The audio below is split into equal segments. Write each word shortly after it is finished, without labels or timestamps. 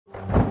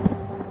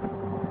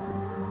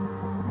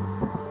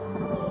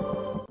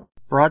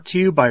Brought to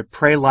you by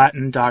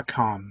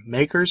PrayLatin.com,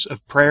 makers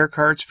of prayer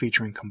cards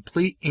featuring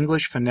complete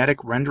English phonetic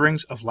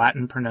renderings of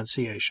Latin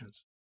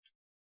pronunciations.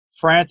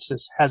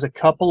 Francis has a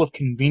couple of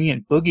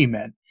convenient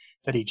boogeymen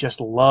that he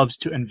just loves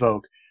to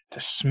invoke to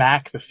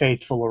smack the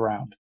faithful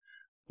around.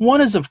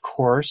 One is, of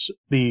course,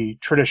 the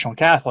traditional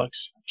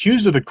Catholics,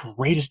 accused of the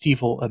greatest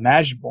evil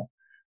imaginable,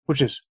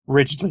 which is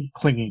rigidly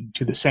clinging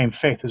to the same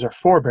faith as our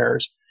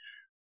forebears.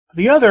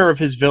 The other of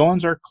his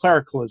villains are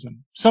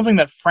clericalism, something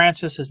that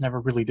Francis has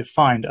never really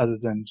defined other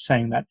than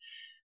saying that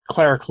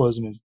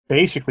clericalism is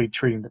basically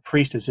treating the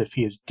priest as if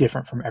he is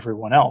different from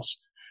everyone else.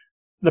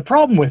 The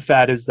problem with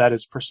that is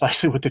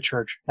precisely what the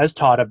Church has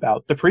taught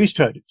about the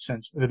priesthood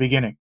since the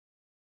beginning.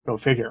 Go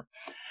figure.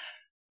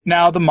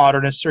 Now the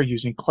modernists are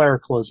using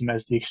clericalism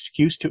as the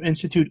excuse to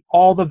institute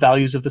all the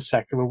values of the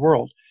secular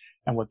world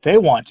and what they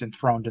want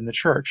enthroned in the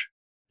Church.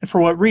 And for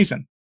what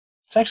reason?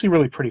 It's actually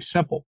really pretty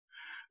simple.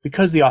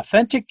 Because the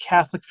authentic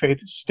Catholic faith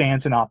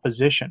stands in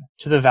opposition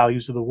to the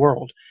values of the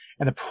world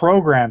and the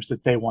programs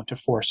that they want to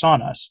force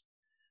on us.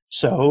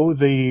 So,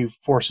 the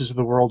forces of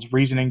the world's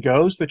reasoning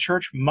goes, the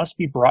Church must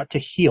be brought to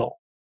heel.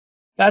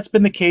 That's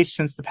been the case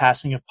since the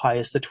passing of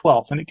Pius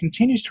XII, and it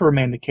continues to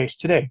remain the case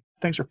today.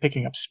 Things are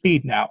picking up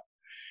speed now.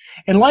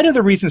 In light of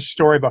the recent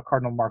story about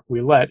Cardinal Marc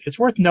Ouellet, it's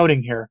worth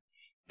noting here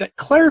that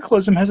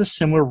clericalism has a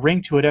similar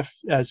ring to it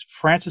as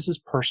Francis's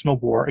personal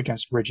war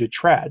against rigid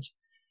trads.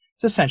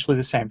 It's essentially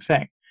the same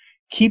thing.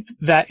 Keep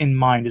that in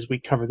mind as we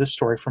cover this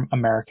story from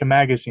America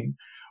Magazine,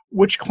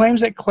 which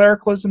claims that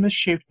clericalism is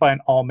shaped by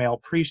an all-male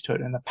priesthood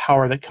and the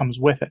power that comes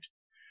with it.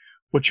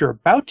 What you're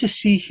about to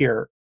see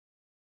here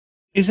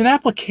is an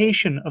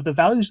application of the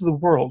values of the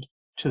world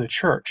to the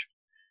Church,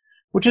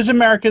 which is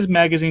America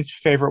Magazine's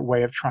favorite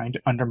way of trying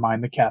to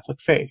undermine the Catholic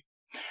faith.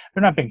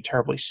 They're not being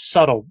terribly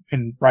subtle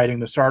in writing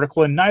this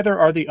article, and neither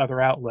are the other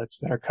outlets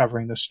that are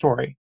covering this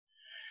story.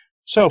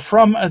 So,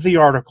 from the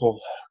article,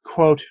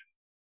 quote,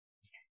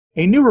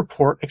 "A new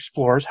report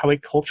explores how a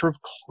culture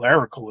of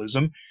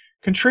clericalism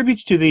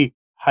contributes to the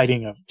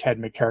hiding of Ted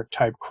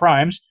McCarrick-type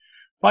crimes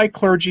by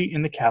clergy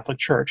in the Catholic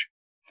Church.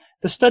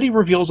 The study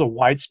reveals a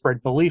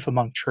widespread belief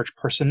among church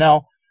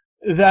personnel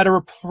that a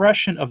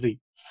repression of the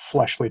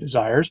fleshly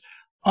desires,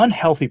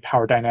 unhealthy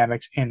power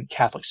dynamics in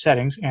Catholic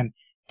settings, and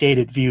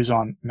dated views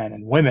on men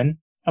and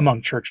women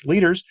among church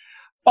leaders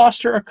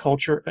foster a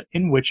culture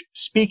in which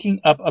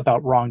speaking up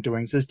about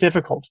wrongdoings is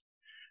difficult.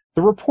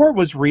 The report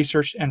was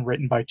researched and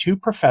written by two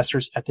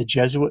professors at the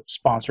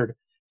Jesuit-sponsored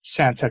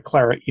Santa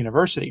Clara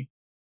University,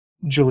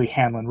 Julie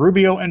Hanlon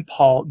Rubio and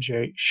Paul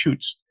J.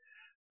 Schutz.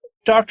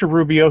 Dr.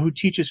 Rubio, who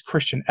teaches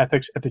Christian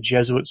ethics at the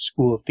Jesuit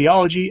School of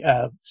Theology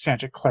of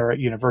Santa Clara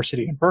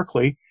University in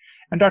Berkeley,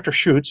 and Dr.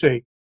 Schutz,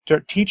 a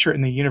teacher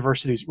in the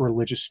university's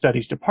Religious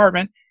Studies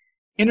Department,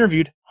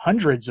 interviewed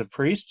hundreds of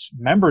priests,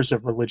 members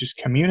of religious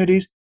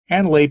communities,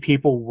 and lay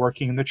people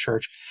working in the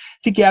Church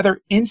to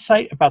gather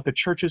insight about the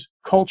Church's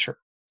culture,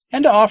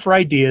 and to offer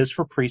ideas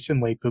for priests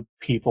and lay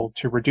people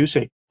to reduce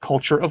a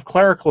culture of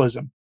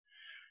clericalism.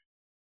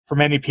 For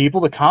many people,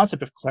 the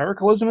concept of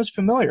clericalism is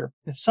familiar.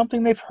 It's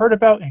something they've heard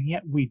about, and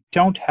yet we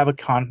don't have a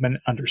common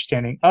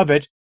understanding of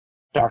it,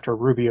 Dr.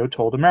 Rubio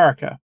told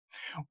America.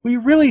 We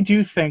really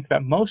do think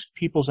that most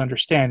people's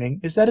understanding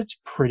is that it's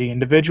pretty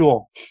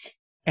individual."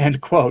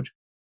 End quote.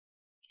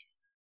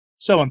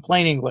 So, in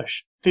plain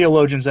English,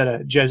 theologians at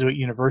a Jesuit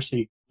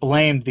university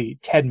blamed the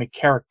Ted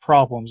McCarrick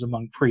problems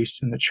among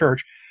priests in the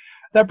Church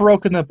that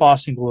broke in the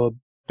Boston Globe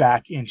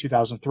back in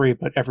 2003,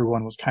 but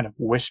everyone was kind of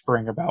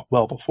whispering about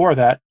well before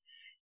that.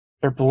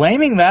 They're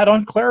blaming that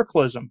on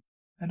clericalism,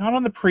 and not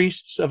on the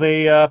priests of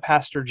a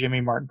Pastor Jimmy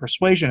Martin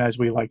persuasion, as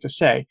we like to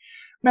say,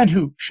 men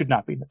who should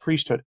not be in the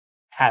priesthood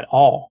at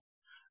all.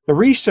 The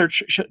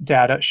research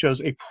data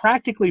shows a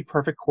practically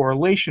perfect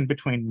correlation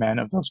between men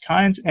of those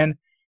kinds and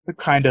the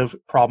kind of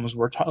problems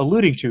we're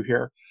alluding to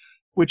here,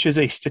 which is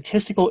a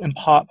statistical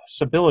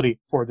impossibility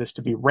for this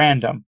to be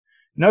random.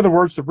 In other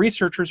words, the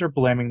researchers are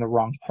blaming the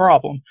wrong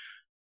problem.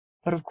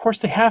 But of course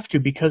they have to,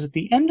 because at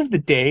the end of the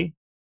day,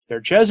 they're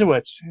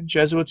Jesuits, and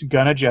Jesuits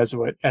gonna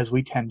Jesuit, as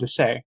we tend to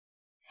say.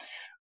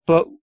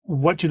 But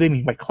what do they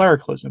mean by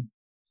clericalism?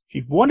 If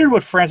you've wondered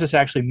what Francis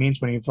actually means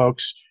when he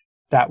invokes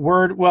that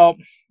word, well,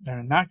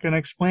 they're not going to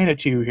explain it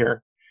to you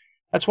here.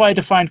 That's why I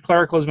defined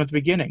clericalism at the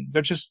beginning.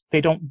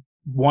 They don't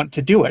want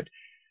to do it.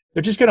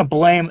 They're just going to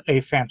blame a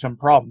phantom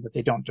problem that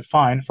they don't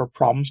define for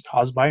problems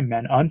caused by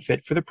men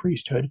unfit for the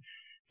priesthood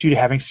due to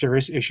having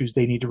serious issues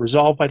they need to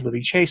resolve by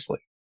living chastely.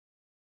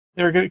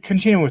 They're going to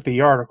continue with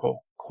the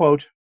article.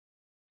 Quote,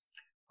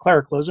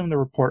 "Clericalism," the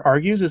report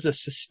argues, is a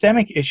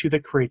systemic issue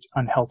that creates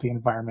unhealthy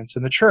environments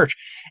in the Church,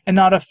 and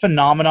not a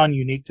phenomenon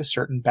unique to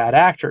certain bad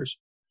actors.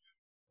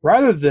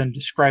 Rather than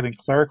describing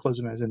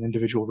clericalism as an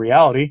individual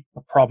reality,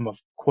 a problem of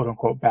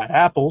quote-unquote bad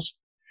apples,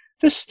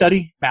 this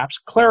study maps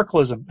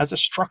clericalism as a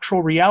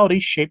structural reality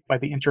shaped by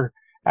the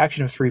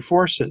interaction of three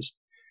forces.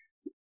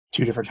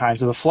 Two different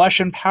kinds of the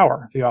flesh and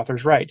power, the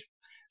authors write.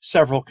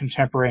 Several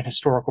contemporary and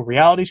historical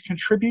realities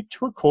contribute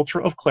to a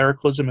culture of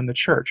clericalism in the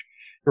Church,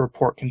 the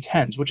report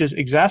contends, which is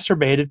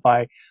exacerbated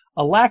by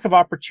a lack of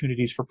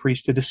opportunities for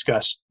priests to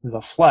discuss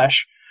the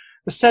flesh,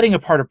 the setting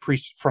apart of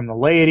priests from the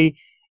laity,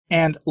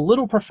 and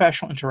little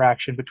professional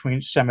interaction between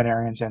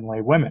seminarians and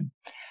lay women.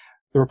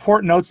 The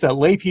report notes that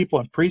lay people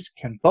and priests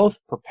can both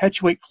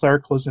perpetuate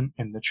clericalism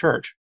in the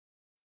church,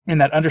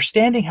 and that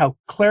understanding how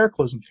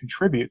clericalism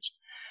contributes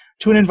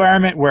to an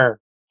environment where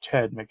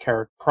Ted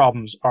McCarrick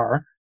problems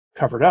are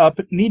covered up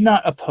need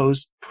not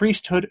oppose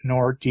priesthood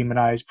nor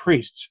demonize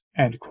priests.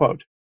 End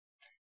quote.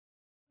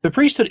 The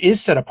priesthood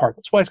is set apart.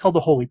 That's why it's called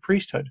the holy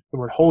priesthood. The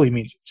word holy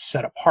means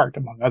set apart,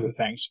 among other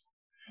things.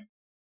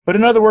 But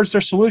in other words,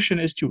 their solution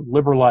is to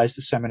liberalize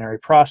the seminary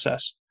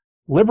process,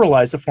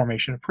 liberalize the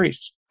formation of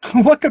priests.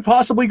 What could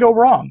possibly go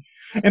wrong?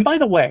 And by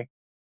the way,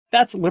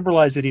 that's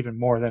liberalized it even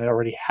more than it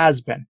already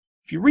has been.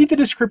 If you read the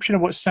description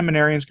of what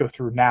seminarians go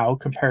through now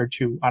compared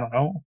to,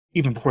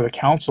 even before the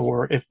council,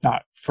 or if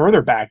not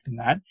further back than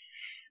that,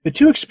 the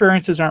two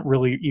experiences aren't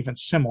really even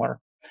similar.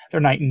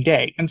 They're night and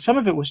day, and some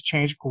of it was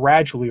changed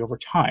gradually over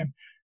time.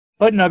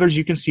 But in others,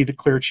 you can see the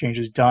clear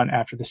changes done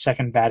after the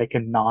Second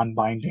Vatican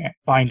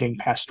non-binding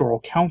pastoral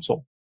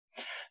council.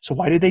 So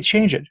why did they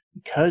change it?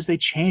 Because they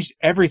changed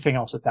everything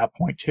else at that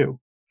point too.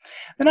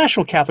 The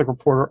National Catholic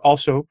Reporter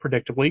also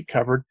predictably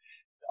covered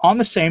on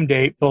the same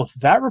day both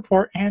that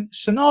report and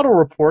synodal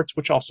reports,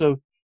 which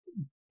also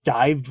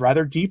dived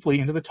rather deeply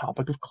into the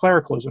topic of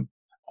clericalism,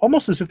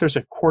 almost as if there's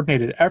a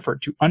coordinated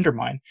effort to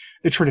undermine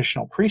the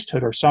traditional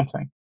priesthood or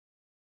something.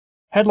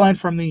 Headline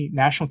from the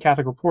National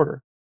Catholic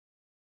Reporter: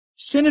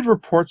 Synod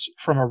reports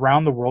from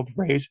around the world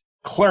raise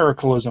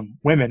clericalism,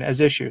 women as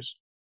issues.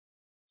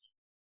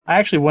 I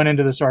actually went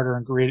into this article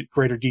in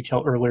greater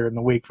detail earlier in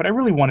the week, but I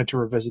really wanted to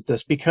revisit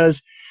this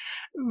because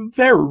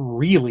they're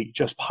really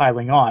just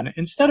piling on.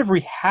 Instead of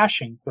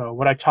rehashing, though,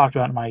 what I talked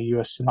about in my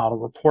U.S.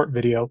 Synodal Report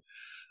video,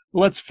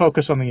 let's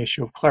focus on the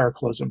issue of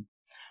clericalism.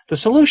 The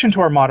solution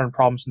to our modern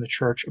problems in the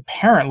Church,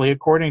 apparently,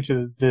 according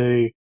to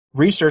the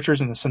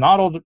researchers in the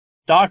synodal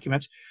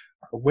documents,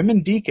 are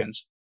women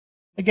deacons.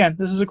 Again,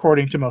 this is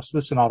according to most of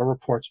the synodal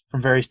reports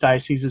from various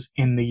dioceses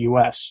in the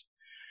U.S.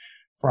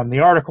 From the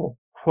article,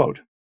 quote,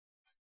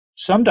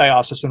 some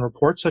diocesan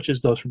reports, such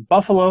as those from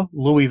Buffalo,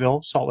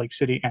 Louisville, Salt Lake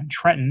City, and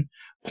Trenton,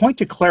 point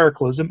to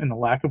clericalism and the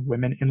lack of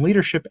women in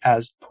leadership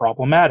as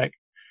problematic.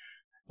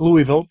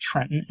 Louisville,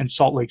 Trenton, and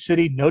Salt Lake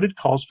City noted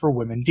calls for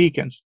women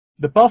deacons.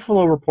 The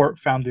Buffalo report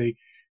found the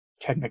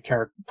Ted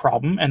McCarrick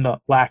problem and the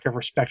lack of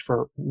respect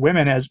for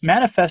women as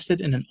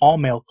manifested in an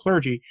all-male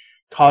clergy,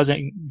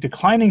 causing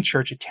declining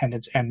church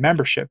attendance and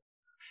membership.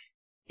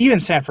 Even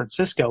San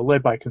Francisco,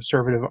 led by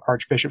conservative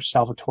Archbishop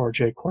Salvatore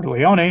J.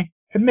 Cordileone,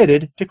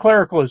 admitted to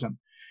clericalism,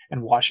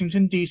 and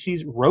Washington,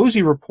 D.C.'s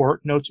Rosie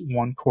report notes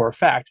one core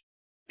fact: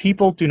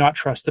 people do not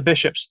trust the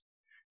bishops.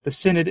 The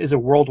Synod is a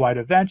worldwide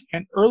event,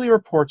 and early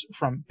reports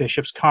from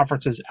bishops'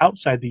 conferences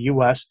outside the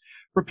U.S.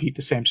 repeat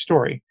the same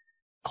story.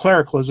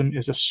 Clericalism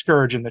is a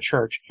scourge in the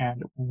Church,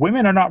 and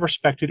women are not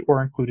respected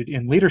or included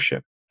in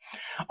leadership.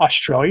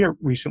 Australia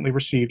recently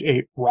received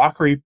a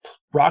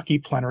rocky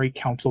plenary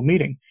council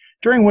meeting,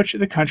 during which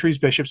the country's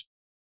bishops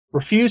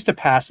refused to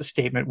pass a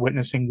statement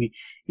witnessing the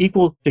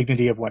equal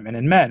dignity of women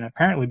and men,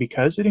 apparently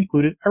because it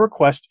included a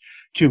request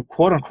to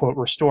quote-unquote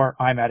restore,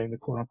 I'm adding the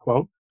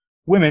quote-unquote,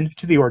 women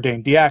to the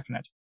ordained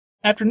diaconate.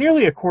 After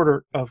nearly a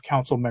quarter of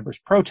council members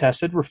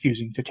protested,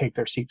 refusing to take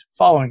their seats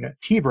following a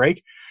tea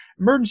break,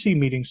 emergency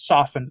meetings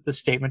softened the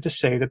statement to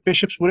say that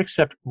bishops would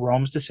accept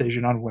Rome's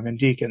decision on women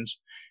deacons.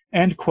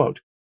 End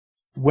quote.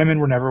 Women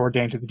were never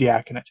ordained to the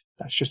diaconate.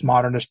 That's just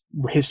modernist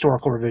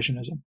historical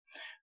revisionism.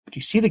 But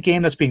you see the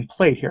game that's being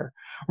played here.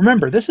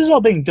 Remember, this is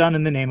all being done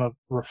in the name of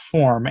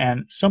reform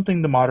and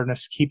something the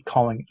modernists keep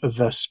calling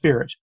the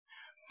Spirit.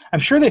 I'm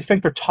sure they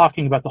think they're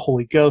talking about the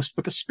Holy Ghost,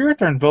 but the Spirit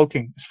they're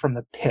invoking is from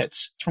the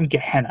pits. It's from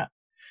Gehenna.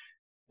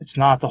 It's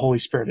not the Holy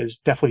Spirit. It is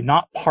definitely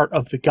not part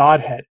of the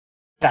Godhead.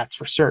 That's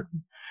for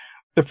certain.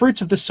 The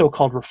fruits of this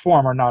so-called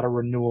reform are not a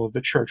renewal of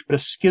the Church, but a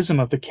schism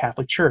of the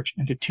Catholic Church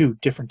into two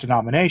different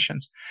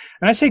denominations.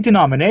 And I say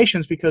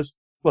denominations because,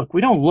 look,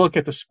 we don't look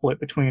at the split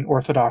between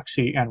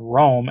Orthodoxy and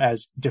Rome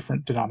as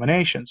different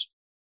denominations.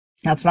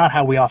 That's not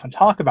how we often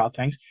talk about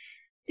things,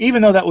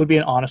 even though that would be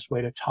an honest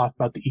way to talk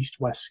about the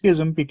East-West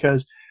schism,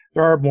 because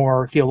there are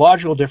more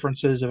theological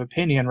differences of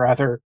opinion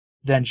rather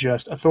than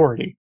just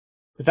authority.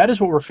 But that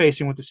is what we're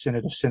facing with the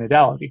Synod of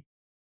Synodality.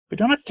 But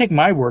don't have to take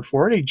my word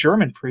for it. A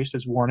German priest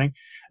is warning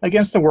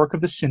against the work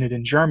of the Synod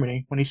in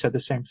Germany when he said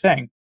the same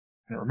thing.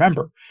 And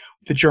remember,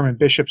 what the German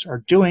bishops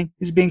are doing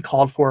is being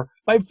called for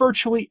by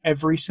virtually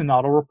every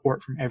synodal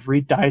report from every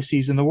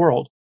diocese in the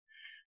world.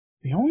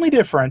 The only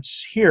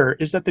difference here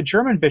is that the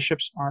German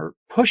bishops are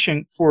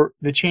pushing for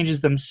the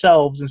changes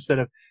themselves instead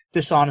of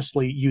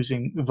dishonestly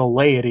using the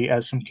laity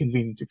as some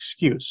convenient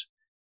excuse.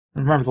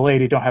 Remember, the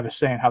laity don't have a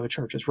say in how the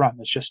church is run.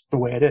 That's just the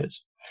way it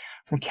is.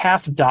 From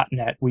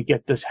cath.net, we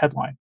get this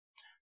headline: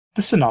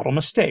 The Synodal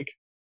Mistake.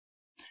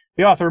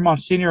 The author,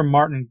 Monsignor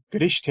Martin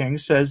Grichting,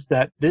 says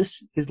that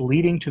this is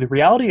leading to the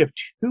reality of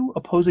two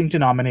opposing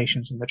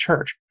denominations in the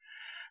church.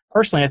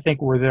 Personally, I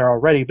think we're there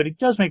already, but he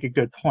does make a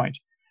good point.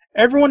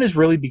 Everyone is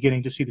really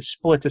beginning to see the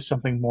split as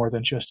something more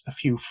than just a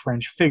few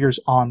fringe figures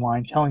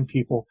online telling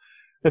people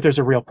that there's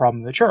a real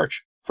problem in the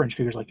church. Fringe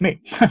figures like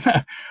me.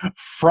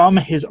 From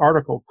his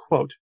article,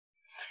 quote,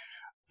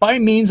 "By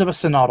means of a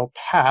synodal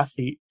path,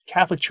 the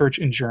Catholic Church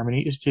in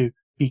Germany is to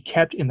be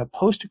kept in the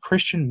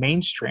post-Christian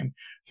mainstream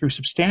through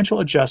substantial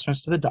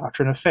adjustments to the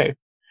doctrine of faith.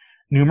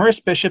 Numerous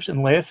bishops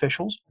and lay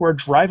officials who are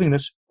driving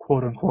this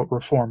quote-unquote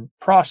reform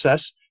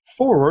process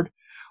forward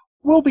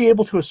will be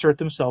able to assert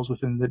themselves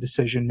within the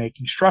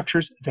decision-making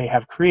structures they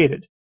have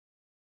created.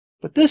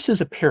 But this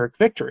is a Pyrrhic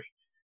victory,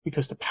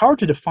 because the power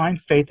to define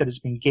faith that has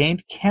been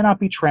gained cannot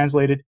be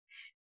translated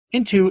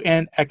into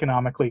an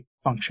economically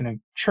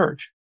functioning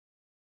church.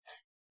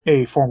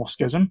 A formal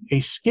schism, a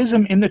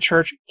schism in the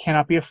church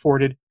cannot be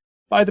afforded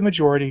by the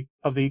majority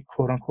of the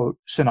quote-unquote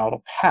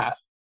synodal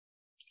path.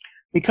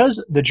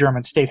 Because the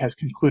German state has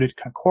concluded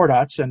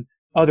concordats and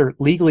other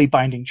legally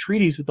binding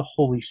treaties with the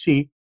Holy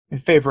See in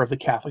favor of the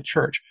Catholic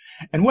Church,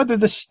 and whether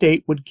the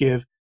state would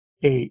give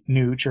a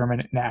new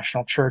German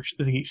national church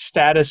the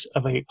status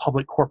of a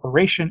public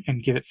corporation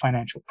and give it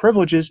financial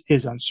privileges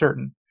is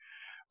uncertain,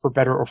 for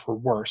better or for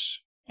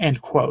worse."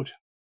 End quote.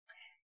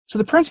 So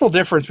the principal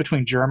difference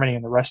between Germany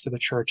and the rest of the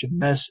church in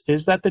this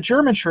is that the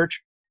German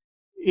church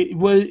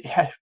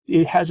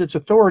it has its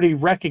authority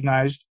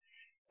recognized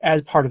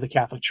as part of the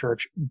Catholic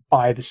Church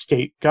by the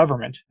state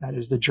government, that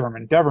is the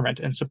German government,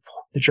 and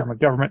the German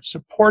government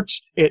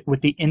supports it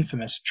with the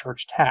infamous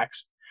church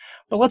tax.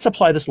 But let's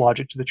apply this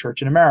logic to the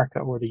church in America,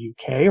 or the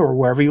UK, or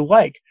wherever you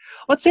like.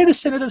 Let's say the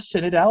Synod of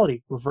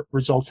Synodality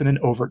results in an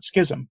overt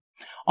schism.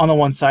 On the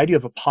one side, you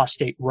have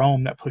apostate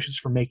Rome that pushes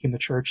for making the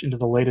church into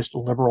the latest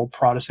liberal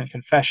Protestant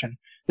confession,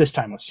 this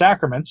time with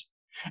sacraments,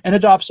 and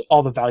adopts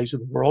all the values of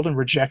the world and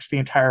rejects the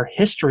entire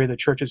history of the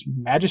church's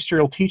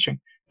magisterial teaching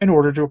in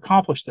order to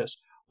accomplish this,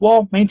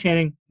 while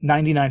maintaining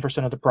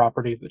 99% of the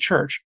property of the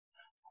church.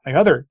 On the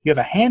other, you have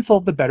a handful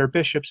of the better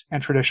bishops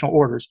and traditional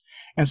orders,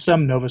 and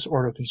some Novus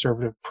Ordo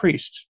conservative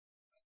priests.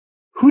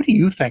 Who do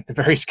you think the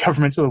various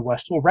governments of the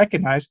West will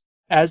recognize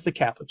as the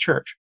Catholic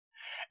Church?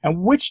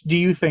 And which do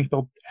you think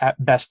they'll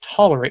at best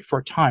tolerate for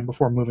a time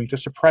before moving to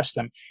suppress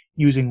them,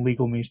 using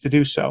legal means to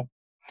do so?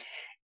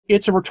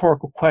 It's a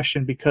rhetorical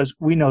question because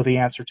we know the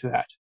answer to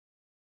that.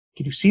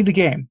 Can you see the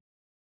game?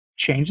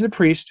 Change the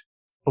priest,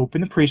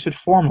 open the priesthood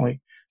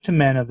formally to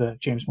men of the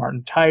James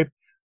Martin type,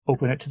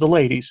 open it to the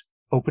ladies,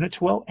 open it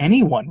to, well,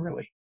 anyone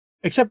really,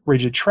 except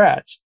rigid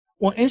trads,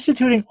 while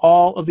instituting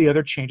all of the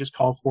other changes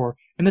called for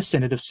in the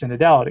Synod of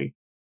Synodality.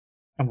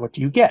 And what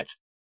do you get?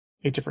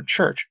 A different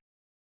church,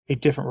 a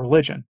different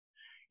religion.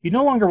 You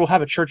no longer will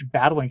have a church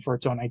battling for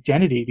its own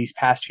identity these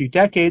past few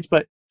decades,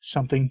 but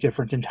something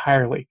different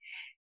entirely.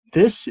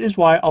 This is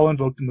why I'll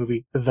invoke the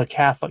movie The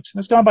Catholics. And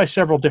it's gone by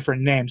several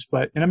different names,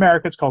 but in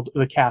America it's called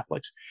The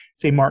Catholics.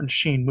 It's a Martin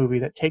Sheen movie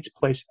that takes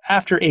place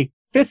after a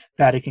Fifth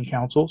Vatican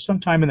Council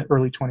sometime in the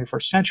early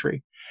 21st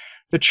century.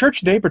 The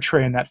church they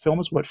portray in that film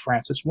is what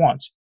Francis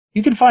wants.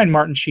 You can find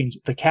Martin Sheen's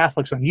The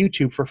Catholics on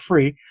YouTube for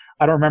free.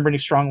 I don't remember any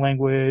strong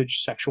language,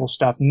 sexual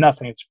stuff,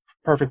 nothing. It's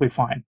perfectly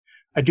fine.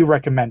 I do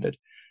recommend it.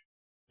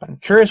 But I'm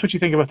curious what you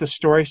think about this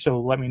story,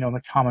 so let me know in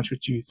the comments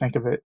what you think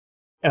of it,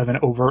 of an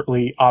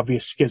overtly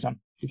obvious schism.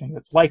 Do you think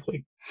that's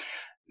likely?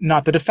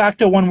 Not the de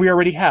facto one we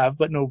already have,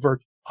 but an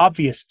overt,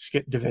 obvious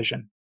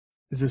division.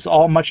 Is this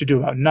all much ado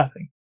about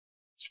nothing?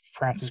 Is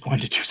France going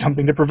to do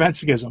something to prevent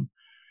schism?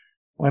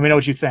 Let me know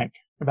what you think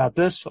about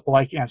this.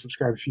 Like and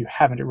subscribe if you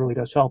haven't. It really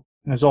does help.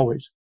 And as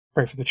always,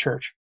 pray for the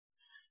church.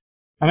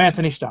 I'm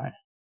Anthony Stein.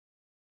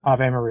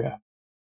 Ave Maria.